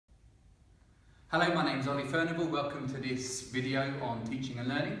Hello, my name is Ollie Furnival. Welcome to this video on teaching and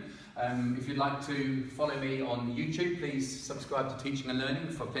learning. If you'd like to follow me on YouTube, please subscribe to Teaching and Learning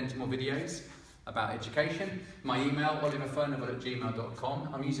for plenty more videos about education. My email,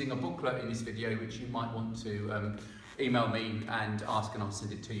 oliverfurnival@gmail.com. I'm using a booklet in this video which you might want to email me and ask, and I'll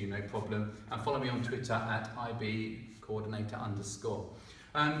send it to you, no problem. And follow me on Twitter at @IBcoordinator_.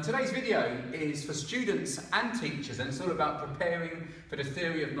 Today's video is for students and teachers, and it's all about preparing for the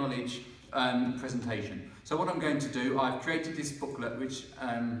theory of knowledge presentation. So what I'm going to do, I've created this booklet which,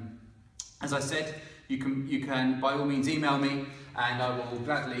 as I said, you can by all means email me and I will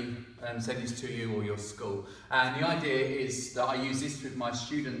gladly send this to you or your school. And the idea is that I use this with my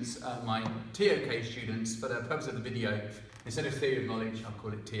students, my TOK students, for the purpose of the video. Instead of theory of knowledge, I'll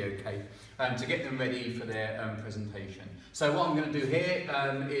call it TOK, to get them ready for their presentation. So what I'm going to do here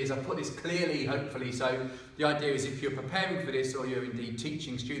is I've put this clearly, hopefully, so the idea is if you're preparing for this or you're indeed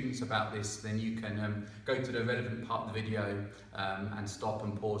teaching students about this, then you can go to the relevant part of the video and stop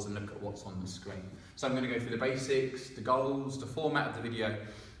and pause and look at what's on the screen. So I'm going to go through the basics, the goals, the format of the video,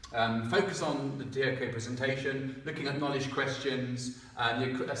 focus on the TOK presentation, looking at knowledge questions,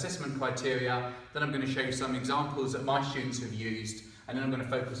 the assessment criteria. Then I'm going to show you some examples that my students have used, and then I'm going to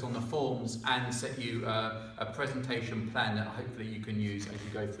focus on the forms and set you a presentation plan that hopefully you can use as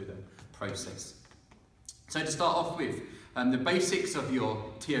you go through the process. So to start off with, the basics of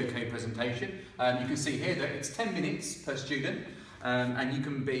your TOK presentation. You can see here that it's 10 minutes per student. And you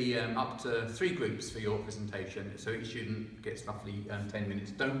can be up to 3 groups for your presentation, so each student gets roughly 10 minutes.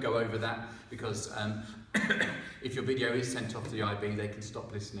 Don't go over that, because if your video is sent off to the IB, they can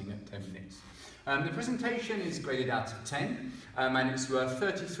stop listening at 10 minutes. The presentation is graded out of 10, and it's worth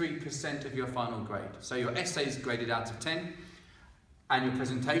 33% of your final grade. So your essay is graded out of 10, and your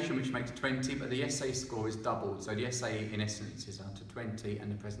presentation, which makes 20, but the essay score is doubled. So the essay, in essence, is out of 20, and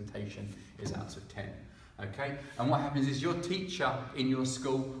the presentation is out of 10. Okay, and what happens is your teacher in your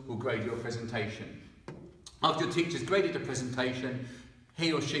school will grade your presentation. After your teacher's graded the presentation,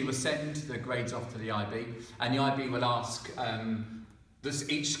 he or she will send the grades off to the IB, and the IB will ask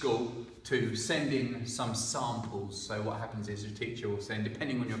each school to send in some samples. So what happens is your teacher will send,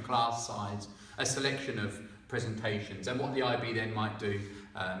 depending on your class size, a selection of presentations, and what the IB then might do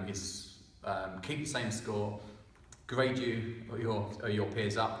is keep the same score, grade you or your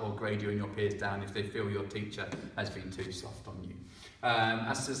peers up, or grade you and your peers down if they feel your teacher has been too soft on you.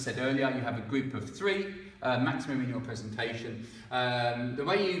 As I said earlier, you have a group of 3, maximum in your presentation. The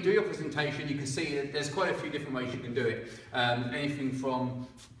way you do your presentation, you can see that there's quite a few different ways you can do it. Anything from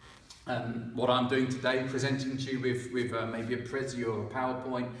what I'm doing today, presenting to you with maybe a Prezi or a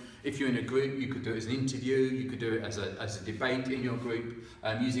PowerPoint. If you're in a group, you could do it as an interview, you could do it as a debate in your group,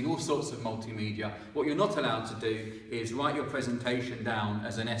 using all sorts of multimedia. What you're not allowed to do is write your presentation down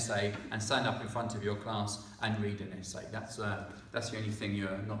as an essay and stand up in front of your class and read an essay. That's the only thing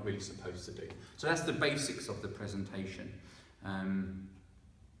you're not really supposed to do. So that's the basics of the presentation.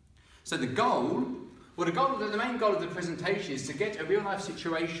 So the main goal of the presentation is to get a real life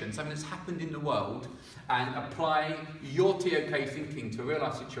situation, something that's happened in the world, and apply your TOK thinking to a real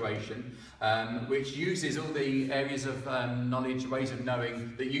life situation, which uses all the areas of knowledge, ways of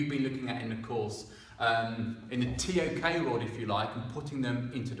knowing that you've been looking at in the course, in the TOK world, if you like, and putting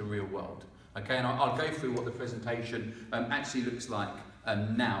them into the real world. Okay, and I'll go through what the presentation actually looks like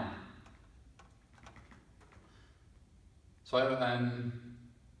now. So,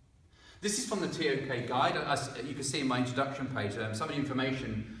 this is from the TOK guide. As you can see in my introduction page, some of the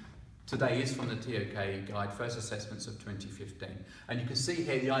information today is from the TOK guide, First Assessments of 2015. And you can see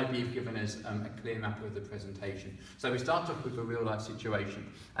here the IB have given us a clear map of the presentation. So we start off with a real life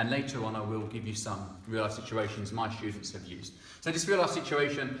situation, and later on I will give you some real life situations my students have used. So this real life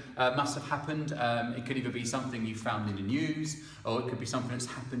situation must have happened. It could either be something you found in the news, or it could be something that's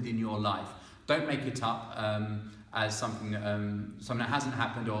happened in your life. Don't make it up as something that hasn't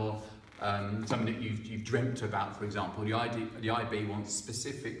happened, or something that you've dreamt about, for example. The IB wants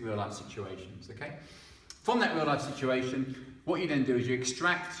specific real life situations, okay? From that real life situation, what you then do is you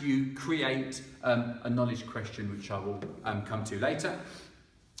create a knowledge question, which I will come to later.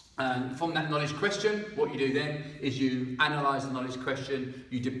 From that knowledge question, what you do then is you analyse the knowledge question,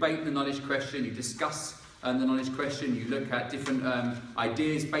 you debate the knowledge question, you discuss the knowledge question, you look at different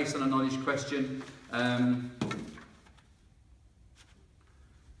ideas based on a knowledge question.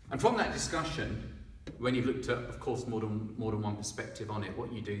 And from that discussion, when you've looked at, of course, more than one perspective on it, what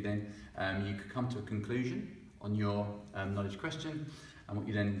you do then, you could come to a conclusion on your knowledge question, and what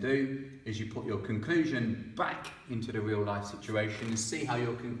you then do is you put your conclusion back into the real life situation and see how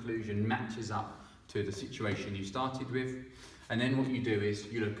your conclusion matches up to the situation you started with. And then what you do is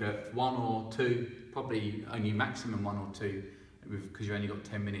you look at one or two, probably only maximum one or two, because you've only got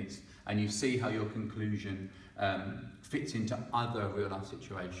 10 minutes, and you see how your conclusion fits into other real life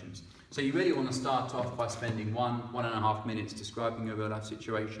situations. So you really want to start off by spending 1.5 minutes describing a real life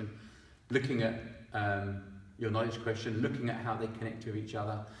situation, looking at your knowledge question, looking at how they connect to each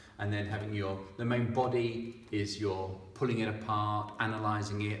other, and then having the main body is your pulling it apart,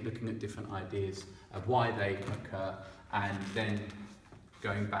 analysing it, looking at different ideas of why they occur, and then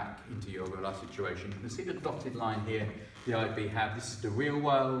going back into your real life situation. You can see the dotted line here, the IB have, this is the real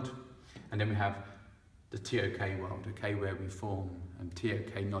world, and then we have the TOK world, okay, where we form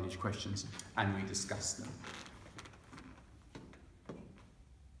TOK knowledge questions and we discuss them.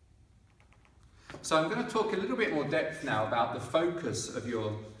 So I'm going to talk a little bit more depth now about the focus of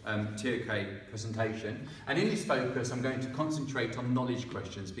your TOK presentation, and in this focus I'm going to concentrate on knowledge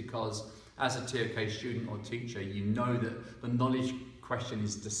questions, because as a TOK student or teacher you know that the knowledge question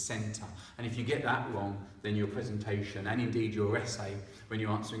is the centre, and if you get that wrong then your presentation and indeed your essay when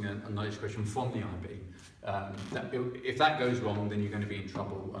you're answering a knowledge question from the IB, if that goes wrong then you're going to be in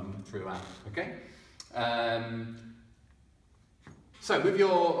trouble throughout, okay? So with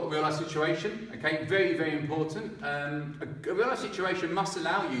your real life situation, okay, very, very important. A real life situation must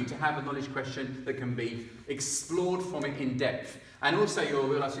allow you to have a knowledge question that can be explored from it in depth. And also your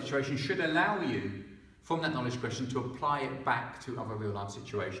real life situation should allow you from that knowledge question to apply it back to other real life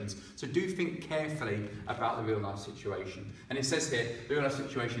situations. So do think carefully about the real life situation. And it says here, the real life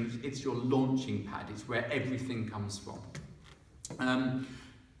situation, it's your launching pad, it's where everything comes from.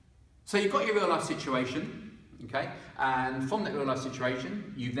 So you've got your real life situation, okay? And from that real life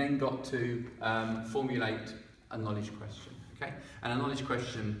situation, you then got to formulate a knowledge question, okay? And a knowledge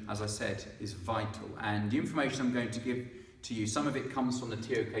question, as I said, is vital. And the information I'm going to give to you, some of it comes from the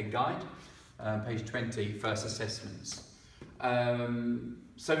TOK guide, page 20, first assessments.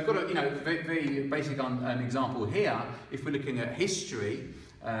 So we've got a very, very basic example here. If we're looking at history,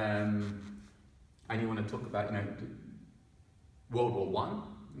 and you want to talk about World War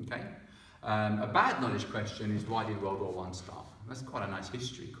I, okay? A bad knowledge question is, why did World War I start? That's quite a nice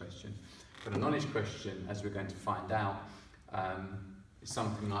history question. But a knowledge question, as we're going to find out, is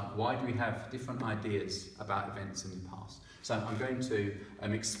something like, why do we have different ideas about events in the past? So I'm going to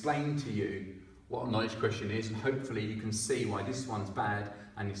explain to you what a knowledge question is, and hopefully you can see why this one's bad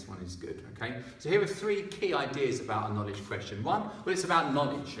and this one is good, okay? So here are 3 key ideas about a knowledge question. One, well, it's about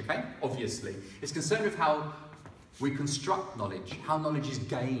knowledge, okay? Obviously. It's concerned with how we construct knowledge, how knowledge is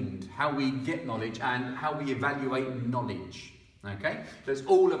gained, how we get knowledge, and how we evaluate knowledge, okay? So it's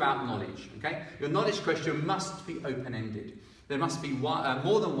all about knowledge, okay? Your knowledge question must be open-ended. There must be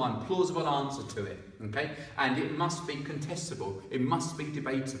more than one plausible answer to it, okay? And it must be contestable, it must be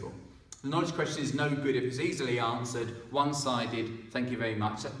debatable. The knowledge question is no good if it's easily answered, one-sided, thank you very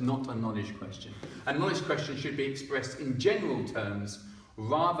much, that's not a knowledge question. A knowledge question should be expressed in general terms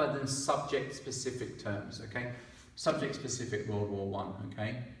rather than subject-specific terms, okay? Subject-specific World War I,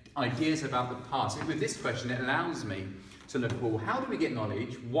 okay? Ideas about the past. With this question, it allows me to look, well, how do we get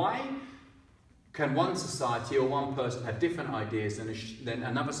knowledge? Why can one society or one person have different ideas than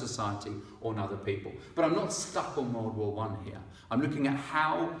another society or another people? But I'm not stuck on World War I here. I'm looking at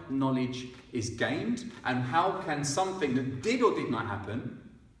how knowledge is gained and how can something that did or did not happen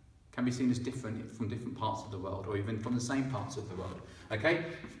can be seen as different from different parts of the world, or even from the same parts of the world, okay?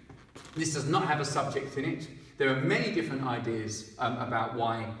 This does not have a subject in it. There are many different ideas about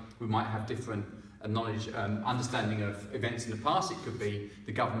why we might have different knowledge, understanding of events in the past. It could be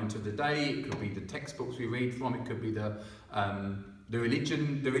the government of the day, it could be the textbooks we read from, it could be the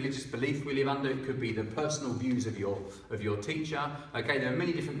religion, the religious belief we live under, it could be the personal views of your teacher. Okay, there are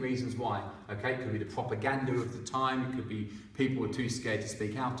many different reasons why. Okay, it could be the propaganda of the time, it could be people were too scared to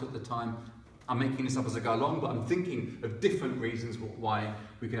speak out at the time. I'm making this up as I go along, but I'm thinking of different reasons why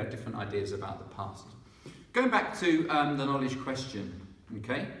we could have different ideas about the past. Going back to the knowledge question,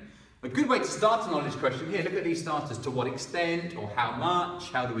 okay? A good way to start a knowledge question, here, look at these starters. To what extent, or how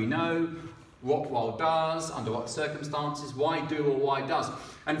much, how do we know, what does, under what circumstances, why do or why does.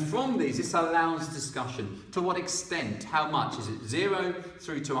 And from these, this allows discussion. To what extent, how much, is it 0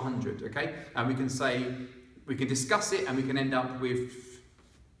 through to 100, okay? And we can say, we can discuss it and we can end up with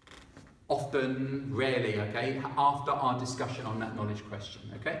often, rarely, okay, after our discussion on that knowledge question,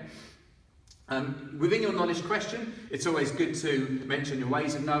 okay? Within your knowledge question, it's always good to mention your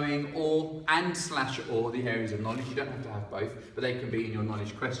ways of knowing, or the areas of knowledge. You don't have to have both, but they can be in your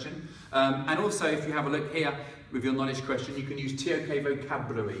knowledge question. And also, if you have a look here with your knowledge question, you can use TOK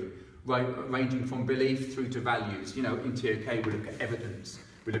vocabulary, ranging from belief through to values. You know, in TOK we look at evidence,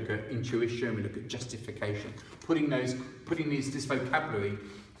 we we look at intuition, we look at justification. Putting this vocabulary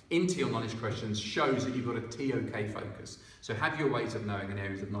into your knowledge questions shows that you've got a TOK focus. So have your ways of knowing and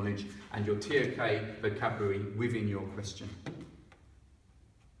areas of knowledge and your TOK vocabulary within your question.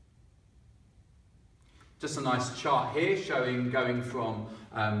 Just a nice chart here showing going from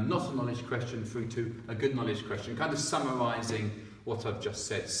not a knowledge question through to a good knowledge question, kind of summarising what I've just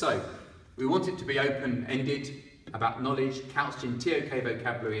said. So we want it to be open-ended, about knowledge, couched in TOK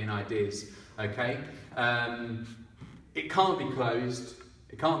vocabulary and ideas. Okay, it can't be closed.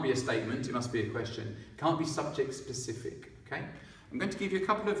 It can't be a statement. It must be a question. It can't be subject specific. Okay, I'm going to give you a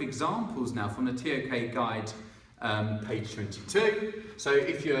couple of examples now from the TOK guide, page 22. So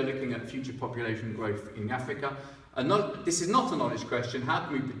if you're looking at future population growth in Africa, this is not a knowledge question. How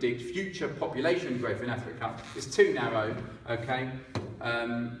can we predict future population growth in Africa? It's too narrow. Okay.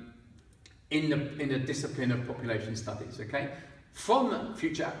 In the discipline of population studies, okay? From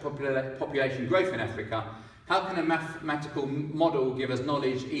future population growth in Africa, how can a mathematical model give us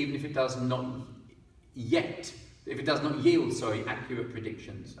knowledge even if it does not yield, accurate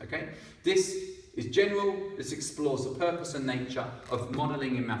predictions, okay? This is general, this explores the purpose and nature of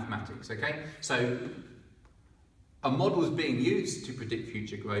modelling in mathematics, okay? So a model is being used to predict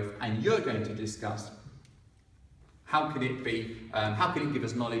future growth, and you're going to discuss how can it give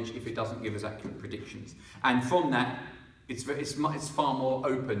us knowledge if it doesn't give us accurate predictions? And from that, it's far more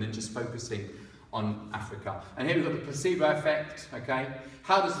open than just focusing on Africa. And here we've got the placebo effect, okay?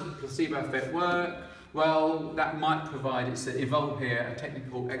 How does the placebo effect work? Well, that might provide, it's involved here, a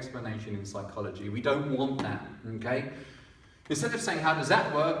technical explanation in psychology. We don't want that, okay? Instead of saying how does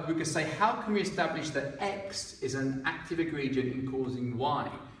that work, we could say how can we establish that X is an active ingredient in causing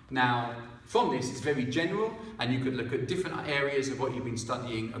Y? Now, from this, it's very general, and you could look at different areas of what you've been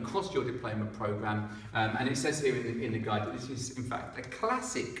studying across your diploma programme, and it says here in the guide that this is, in fact, a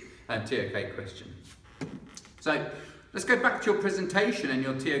classic TOK question. So, let's go back to your presentation and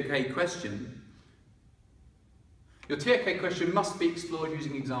your TOK question. Your TOK question must be explored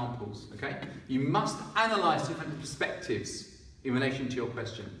using examples, okay? You must analyse different perspectives in relation to your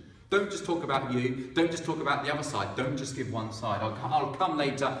question. Don't just talk about you, don't just talk about the other side, don't just give one side. I'll come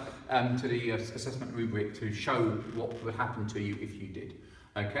later to the assessment rubric to show what would happen to you if you did,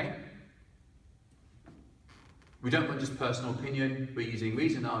 okay? We don't want just personal opinion, we're using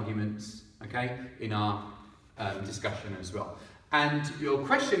reasoned arguments, okay, in our discussion as well. And your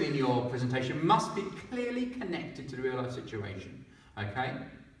question in your presentation must be clearly connected to the real life situation, okay?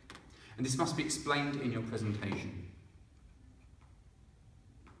 And this must be explained in your presentation.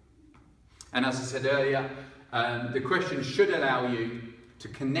 And as I said earlier, the question should allow you to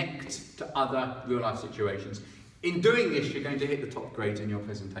connect to other real life situations. In doing this, you're going to hit the top grades in your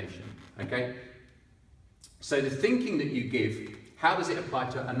presentation, okay? So the thinking that you give, how does it apply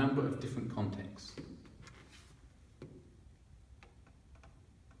to a number of different contexts?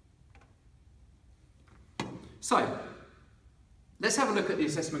 So, let's have a look at the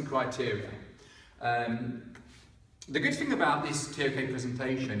assessment criteria. The good thing about this TOK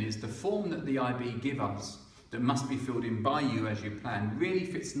presentation is the form that the IB give us that must be filled in by you as you plan really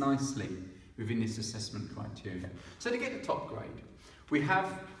fits nicely within this assessment criteria. So to get the top grade, we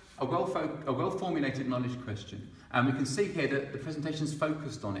have a well-formulated knowledge question, and we can see here that the presentation is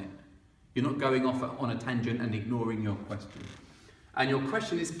focused on it. You're not going off on a tangent and ignoring your question. And your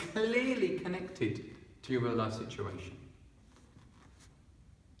question is clearly connected to your real life situation.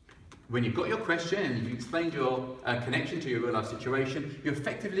 When you've got your question and you've explained your connection to your real life situation, you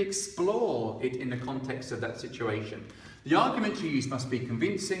effectively explore it in the context of that situation. The argument you use must be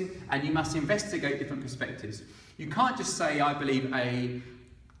convincing, and you must investigate different perspectives. You can't just say, I believe A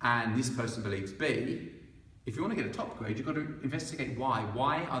and this person believes B. If you want to get a top grade, you've got to investigate why.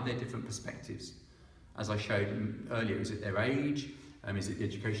 Why are there different perspectives? As I showed earlier, is it their age? Is it the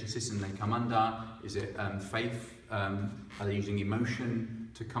education system they come under? Is it faith? Are they using emotion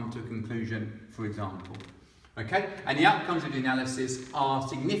to come to a conclusion, for example? Okay, and the outcomes of the analysis are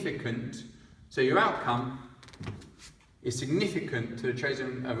significant. So your outcome is significant to the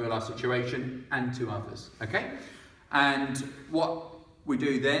chosen real life situation and to others. Okay, and what we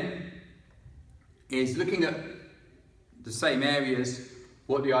do then is looking at the same areas.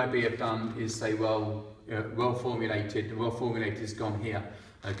 What the IB have done is say, well, well formulated. The well formulated has gone here.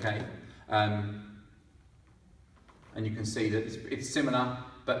 Okay. And you can see that it's similar,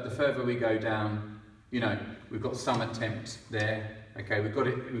 but the further we go down, you know, we've got some attempt there. Okay, we've got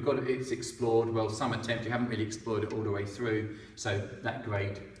it, it's explored. Well, some attempt, you haven't really explored it all the way through, so that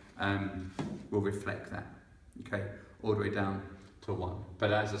grade will reflect that. Okay, all the way down to 1.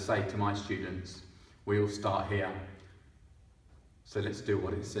 But as I say to my students, we all start here. So let's do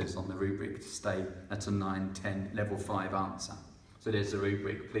what it says on the rubric to stay at a 9, 10, level 5 answer. So there's the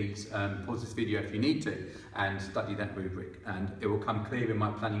rubric. Please pause this video if you need to and study that rubric, and it will come clear in my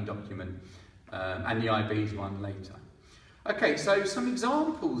planning document and the IB's one later. Okay, so some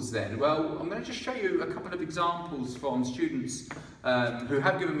examples then. Well, I'm going to just show you a couple of examples from students who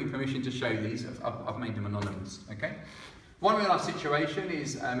have given me permission to show these. I've made them anonymous, okay? One real life situation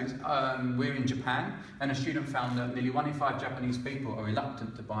is we're in Japan, and a student found that nearly 1 in 5 Japanese people are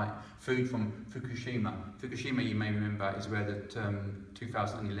reluctant to buy food from Fukushima. Fukushima, you may remember, is where the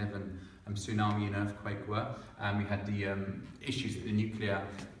 2011 tsunami and earthquake were. We had the issues with the nuclear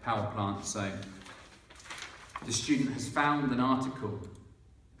power plant. So the student has found an article.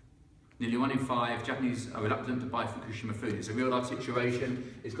 Nearly 1 in 5 Japanese are reluctant to buy Fukushima food. It's a real life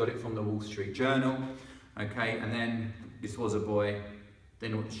situation. It's got it from the Wall Street Journal. Okay, and then this was a boy.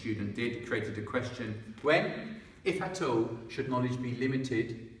 Then what the student did, created a question. When, if at all, should knowledge be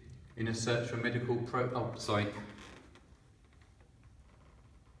limited in a search for medical Sorry,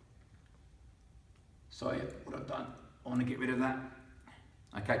 what I've done. I want to get rid of that.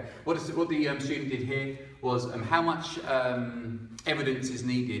 Okay, what the student did here was how much evidence is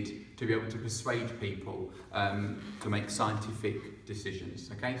needed to be able to persuade people to make scientific decisions.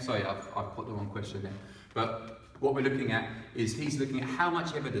 Okay, sorry, I've put the wrong question there. But what we're looking at is he's looking at how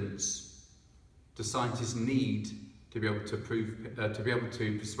much evidence do scientists need to be able to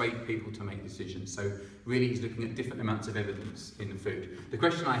persuade people to make decisions. So really he's looking at different amounts of evidence in the food. The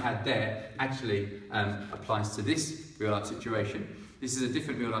question I had there actually applies to this real life situation. This is a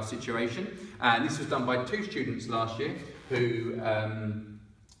different real life situation, and this was done by 2 students last year who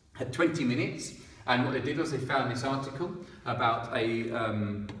had 20 minutes, and what they did was they found this article about a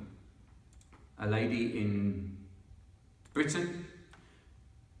lady in Britain.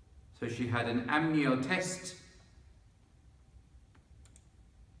 So she had an amnion test,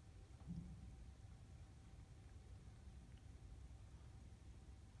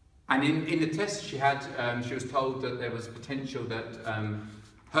 and in the test she had, she was told that there was potential that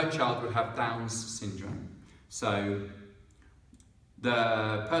her child would have Down's syndrome. So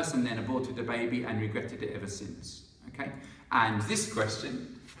the person then aborted the baby and regretted it ever since. Okay, and this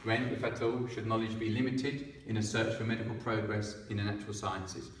question, when, if at all, should knowledge be limited in a search for medical progress in the natural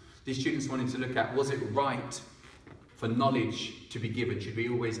sciences? These students wanted to look at, was it right for knowledge to be given? Should we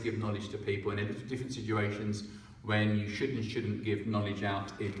always give knowledge to people? And in different situations when you should and shouldn't give knowledge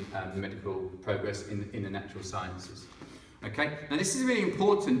out in medical progress in the natural sciences. Okay, now this is really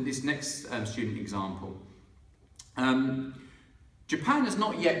important, this next student example. Japan has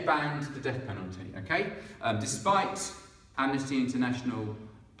not yet banned the death penalty, okay? Despite Amnesty International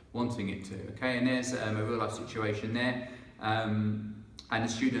wanting it to, okay? And there's a real life situation there. And the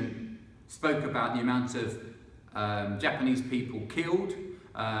student spoke about the amount of Japanese people killed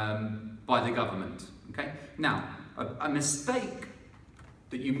by the government, okay? Now, a mistake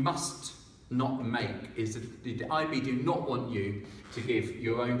that you must not make is that the IB do not want you to give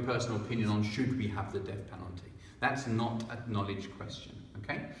your own personal opinion on should we have the death penalty. That's not a knowledge question,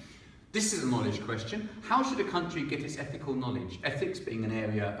 okay? This is a knowledge question. How should a country get its ethical knowledge? Ethics being an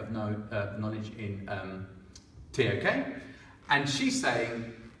area of knowledge in TOK. And she's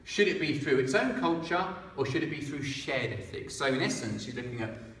saying, should it be through its own culture or should it be through shared ethics? So in essence, she's looking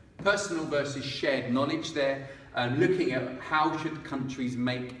at personal versus shared knowledge there, looking at how should countries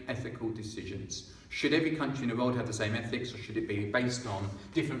make ethical decisions. Should every country in the world have the same ethics, or should it be based on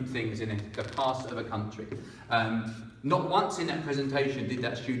different things in the past of a country? Not once in that presentation did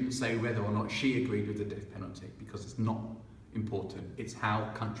that student say whether or not she agreed with the death penalty, because it's not important. It's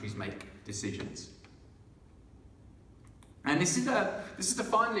how countries make decisions. And this is the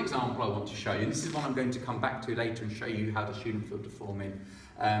final example I want to show you. And this is one I'm going to come back to later and show you how the student filter form in.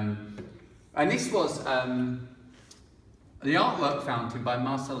 And this was the artwork fountain by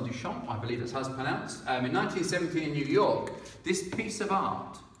Marcel Duchamp, I believe that's how it's pronounced. In 1917 in New York, this piece of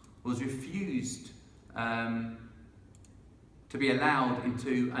art was refused to be allowed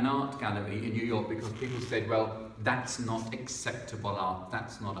into an art gallery in New York because people said, well, that's not acceptable art,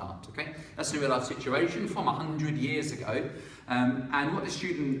 that's not art, okay? That's a real life situation from 100 years ago. And what the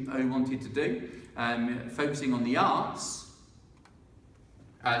student wanted to do, focusing on the arts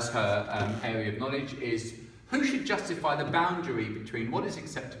as her area of knowledge, is who should justify the boundary between what is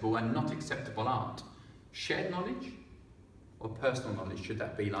acceptable and not acceptable art? Shared knowledge or personal knowledge? Should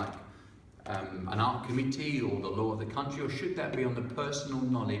that be like an art committee or the law of the country, or should that be on the personal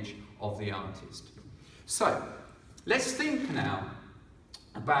knowledge of the artist? So, let's think now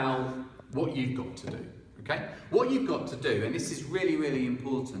about what you've got to do, okay? What you've got to do, and this is really, really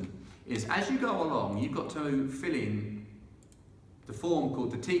important, is as you go along, you've got to fill in the form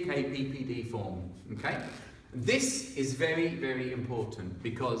called the TK form, okay? This is very, very important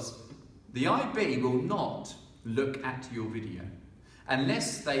because the IB will not look at your video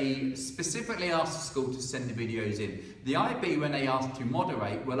unless they specifically ask the school to send the videos in. The IB, when they ask to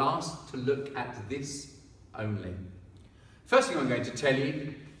moderate, will ask to look at this only. First thing I'm going to tell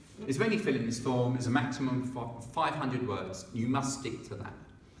you is when you fill in this form, there's a maximum of 500 words. You must stick to that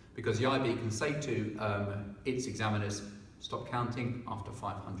because the IB can say to its examiners, stop counting after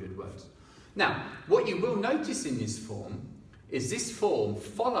 500 words. Now, what you will notice in this form is this form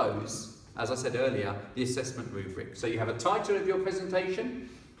follows, as I said earlier, the assessment rubric. So you have a title of your presentation,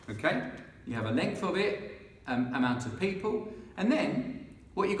 okay? You have a length of it, amount of people, and then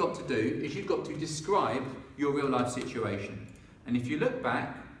what you've got to do is you've got to describe your real life situation. And if you look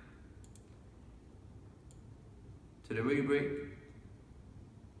back to the rubric,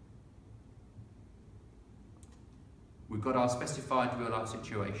 we've got our specified real life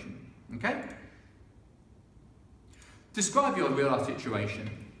situation, okay? Describe your real life situation.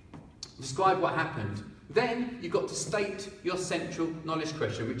 Describe what happened. Then you've got to state your central knowledge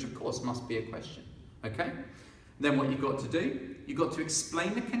question, which of course must be a question, okay? Then what you've got to do, you've got to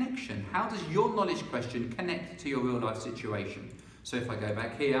explain the connection. How does your knowledge question connect to your real life situation? So if I go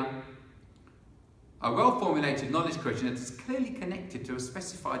back here, a well-formulated knowledge question that is clearly connected to a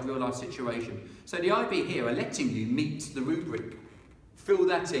specified real life situation. So the IB here are letting you meet the rubric. Fill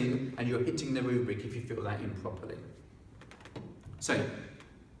that in and you're hitting the rubric if you fill that in properly. So,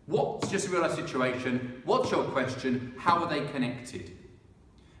 what's just a real life situation? What's your question? How are they connected?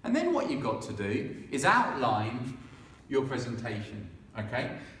 And then what you've got to do is outline your presentation,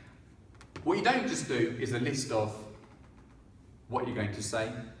 okay? What you don't just do is a list of what you're going to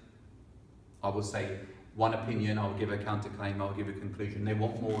say. I will say one opinion, I'll give a counterclaim, I'll give a conclusion. They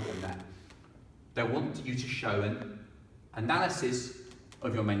want more than that. They want you to show an analysis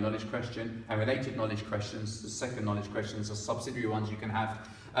of your main knowledge question and related knowledge questions. The second knowledge questions are subsidiary ones you can have,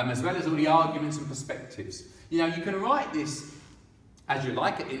 as well as all the arguments and perspectives. You know, you can write this as you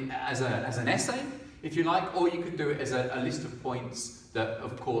like, as an essay, if you like, or you could do it as a list of points that,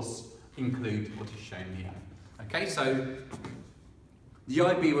 of course, include what is shown here. Okay, so the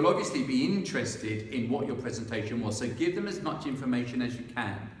IB will obviously be interested in what your presentation was, so give them as much information as you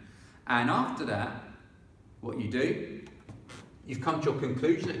can. And after that, what you do, you've come to your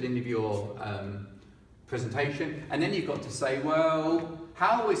conclusion at the end of your presentation, and then you've got to say, well,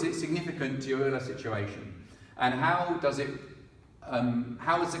 how is it significant to your real life situation? And how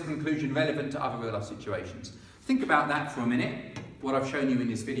is the conclusion relevant to other real life situations? Think about that for a minute, what I've shown you in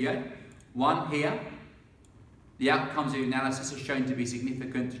this video. One here, the outcomes of the analysis are shown to be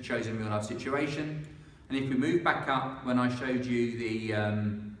significant to chosen real life situation. And if we move back up, when I showed you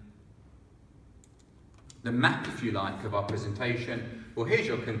the map, if you like, of our presentation, well, here's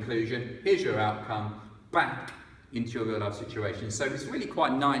your conclusion, here's your outcome, back into your real life situation. So it's really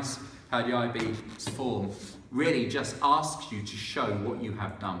quite nice how the IB's form really just asks you to show what you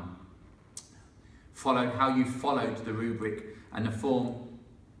have done. How you followed the rubric, and the form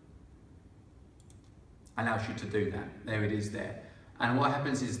allows you to do that. There it is there. And what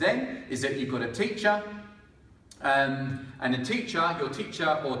happens is then, is that you've got a teacher, and the teacher, your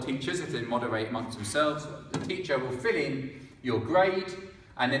teacher or teachers, if they moderate amongst themselves, the teacher will fill in your grade,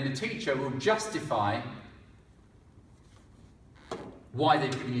 and then the teacher will justify why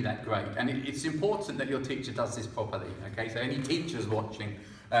they've given you that grade. And it's important that your teacher does this properly, okay? So any teachers watching,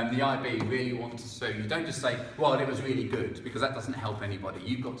 the IB really wants to show, you don't just say, well, it was really good, because that doesn't help anybody.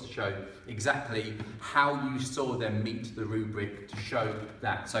 You've got to show exactly how you saw them meet the rubric to show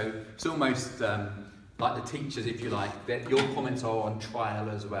that. So it's almost like the teachers, if you like, that your comments are on trial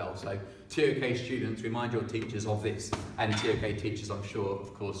as well. So TOK students, remind your teachers of this, and TOK teachers, I'm sure,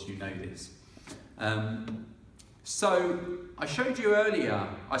 of course, you know this. So I showed you earlier,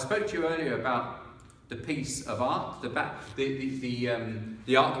 I spoke to you earlier about the piece of art, the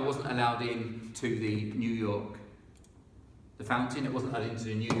art that wasn't allowed in to the New York, the fountain, it wasn't allowed into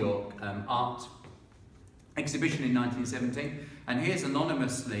the New York art exhibition in 1917. And here's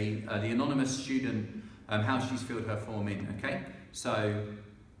anonymously, the anonymous student, how she's filled her form in, okay? So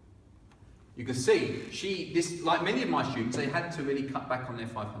you can see, like many of my students, they had to really cut back on their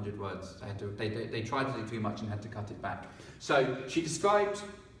 500 words. They tried to do too much and had to cut it back. So she described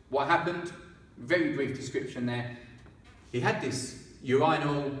what happened, very brief description there. He had this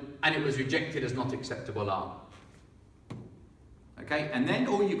urinal and it was rejected as not acceptable art. Okay, and then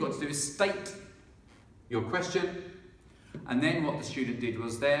all you've got to do is state your question, and then what the student did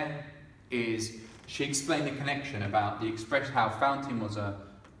was she explained the connection about the expression, how fountain was a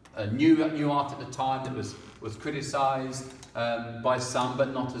new art at the time that was criticised by some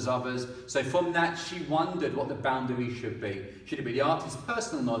but not as others. So from that she wondered what the boundary should be. Should it be the artist's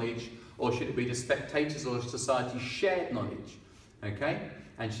personal knowledge, or should it be the spectators or society's shared knowledge? Okay,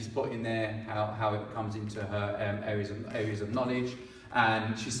 and she's put in there how it comes into her areas of knowledge,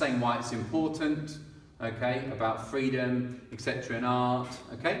 and she's saying why it's important, okay, about freedom, etc. in art,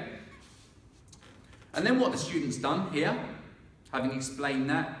 okay. And then what the student's done here, having explained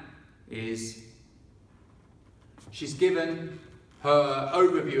that, is she's given her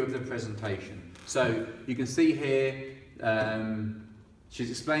overview of the presentation. So you can see here, she's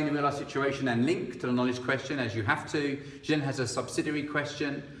explained the real life situation and linked to the knowledge question as you have to. She then has a subsidiary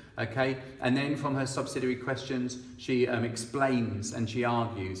question, okay, and then from her subsidiary questions she explains and she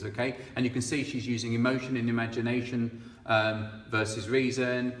argues, okay, and you can see she's using emotion and imagination versus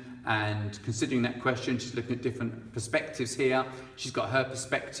reason, and considering that question she's looking at different perspectives here. She's got her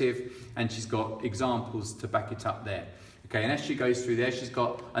perspective and she's got examples to back it up there, okay, and as she goes through there she's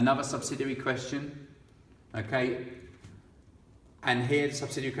got another subsidiary question, okay. And here the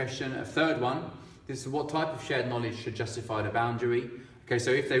subsidiary question, a third one, this is what type of shared knowledge should justify the boundary. Okay, so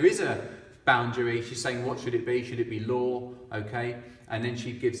if there is a boundary, she's saying what should it be? Should it be law? Okay, and then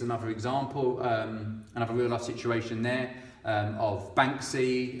she gives another example, another real life situation there of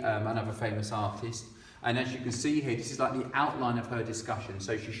Banksy, another famous artist. And as you can see here, this is like the outline of her discussion.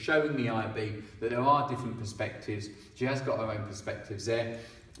 So she's showing the IB that there are different perspectives. She has got her own perspectives there.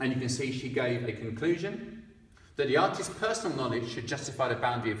 And you can see she gave a conclusion that the artist's personal knowledge should justify the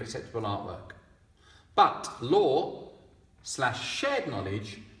boundary of acceptable artwork. But law/shared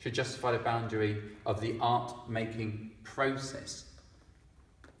knowledge should justify the boundary of the art-making process.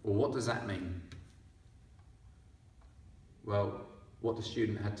 Well, what does that mean? Well, what the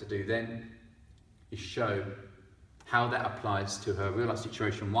student had to do then is show how that applies to her real-life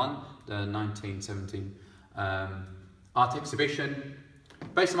situation 1, the 1917 art exhibition.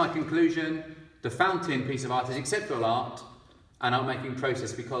 Based on my conclusion, the fountain piece of art is acceptable art and art-making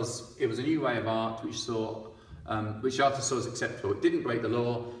process because it was a new way of art which the artist saw as acceptable. It didn't break the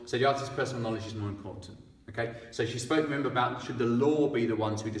law, so the artist's personal knowledge is more important. Okay, so she spoke, remember, about should the law be the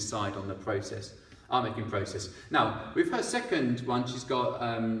ones who decide on the process, art-making process. Now, with her second one, she's got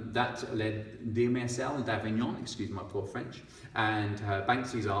that Les Marcel d'Avignon, excuse my poor French, and her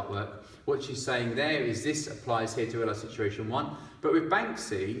Banksy's artwork. What she's saying there is this applies here to real life situation 1, but with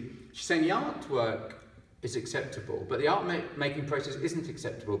Banksy, she's saying the artwork is acceptable, but the art-making process isn't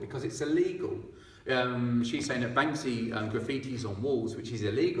acceptable because it's illegal. She's saying that Banksy graffitis on walls, which is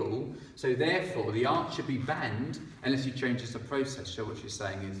illegal, so therefore the art should be banned unless he changes the process. So what she's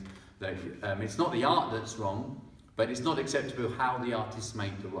saying is that it's not the art that's wrong, but it's not acceptable how the artist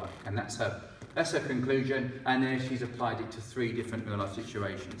made the work, and that's her conclusion. And then she's applied it to 3 different real-life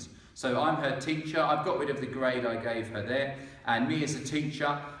situations. So I'm her teacher, I've got rid of the grade I gave her there, and me as a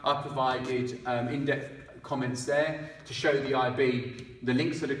teacher, I provided in-depth comments there to show the IB the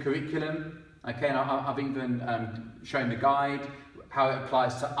links to the curriculum, okay, and I've even shown the guide, how it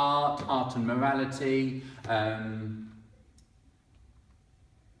applies to art and morality,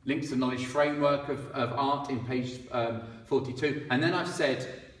 links to the knowledge framework of art in page 42, and then I've said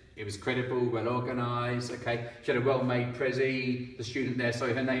it was credible, well organised, okay, she had a well-made prezi, the student there,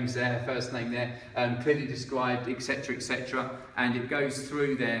 sorry, her name's there, her first name there, clearly described, etc, etc, and it goes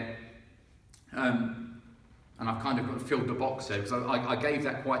through there, and I've kind of filled the box there, because I gave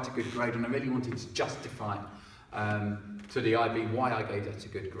that quite a good grade, and I really wanted to justify to the IB why I gave that a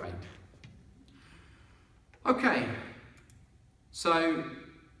good grade. Okay, so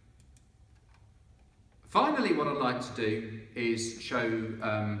finally, what I'd like to do is show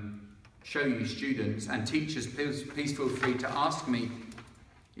you students and teachers. Please feel free to ask me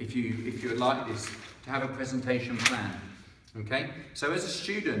if you would like this to have a presentation plan. Okay. So as a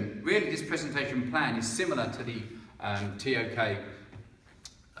student, really, this presentation plan is similar to the TOK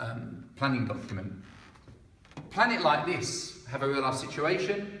planning document. Plan it like this: have a real life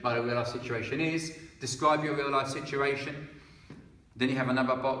situation, like a real life situation is. Describe your real life situation. Then you have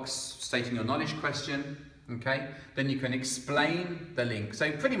another box stating your knowledge question, okay? Then you can explain the link.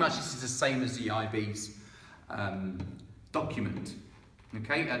 So pretty much this is the same as the IB's document,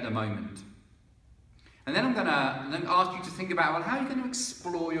 okay, at the moment. And then I'm going to ask you to think about, well, how are you going to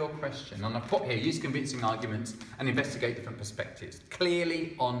explore your question? And I've put here, use convincing arguments and investigate different perspectives,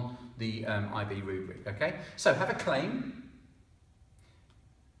 clearly on the IB rubric, okay? So have a claim,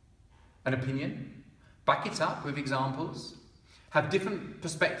 an opinion, back it up with examples, have different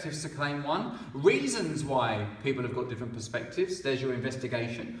perspectives to claim 1, reasons why people have got different perspectives, there's your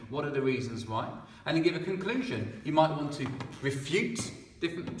investigation, what are the reasons why, and then give a conclusion. You might want to refute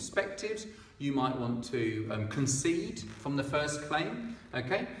different perspectives. You might want to concede from the first claim,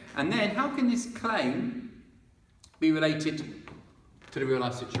 okay? And then how can this claim be related to the real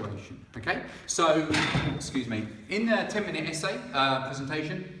life situation, okay? So, excuse me, in the 10-minute essay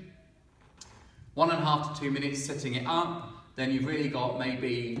presentation, 1.5 to 2 minutes setting it up, then you've really got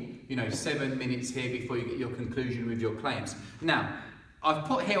maybe, 7 minutes here before you get your conclusion with your claims. Now, I've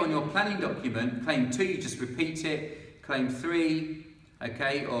put here on your planning document, claim 2, you just repeat it, claim 3,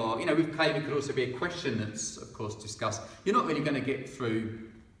 okay, or, with claim it could also be a question that's, of course, discussed. You're not really going to get through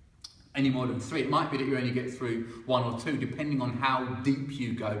any more than 3. It might be that you only get through 1 or 2, depending on how deep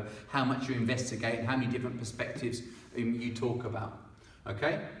you go, how much you investigate, and how many different perspectives you talk about,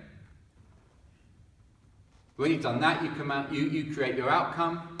 okay? When you've done that, you come out, you create your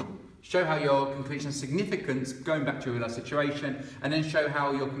outcome, show how your conclusion has significance, going back to a real life situation, and then show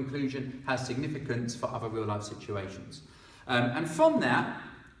how your conclusion has significance for other real life situations. And from that,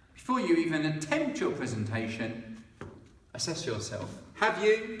 before you even attempt your presentation, assess yourself. Have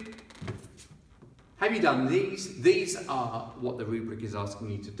you done these? These are what the rubric is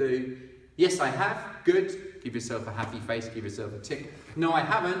asking you to do. Yes, I have. Good. Give yourself a happy face, give yourself a tick. No, I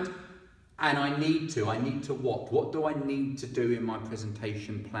haven't. And I need to. I need to what? What do I need to do in my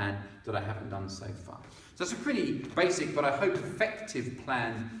presentation plan that I haven't done so far? So that's a pretty basic, but I hope effective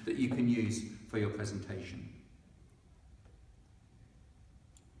plan that you can use for your presentation.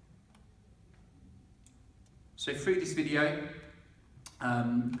 So through this video,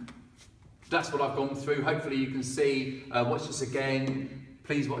 that's what I've gone through. Hopefully you can see, watch this again.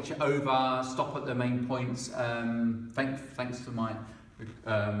 Please watch it over, stop at the main points. Thanks to my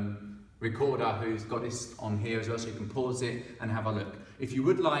recorder who's got this on here as well, so you can pause it and have a look. If you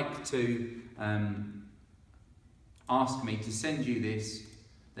would like to ask me to send you this,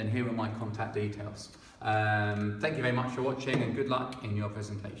 then here are my contact details. Thank you very much for watching and good luck in your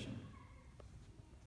presentation.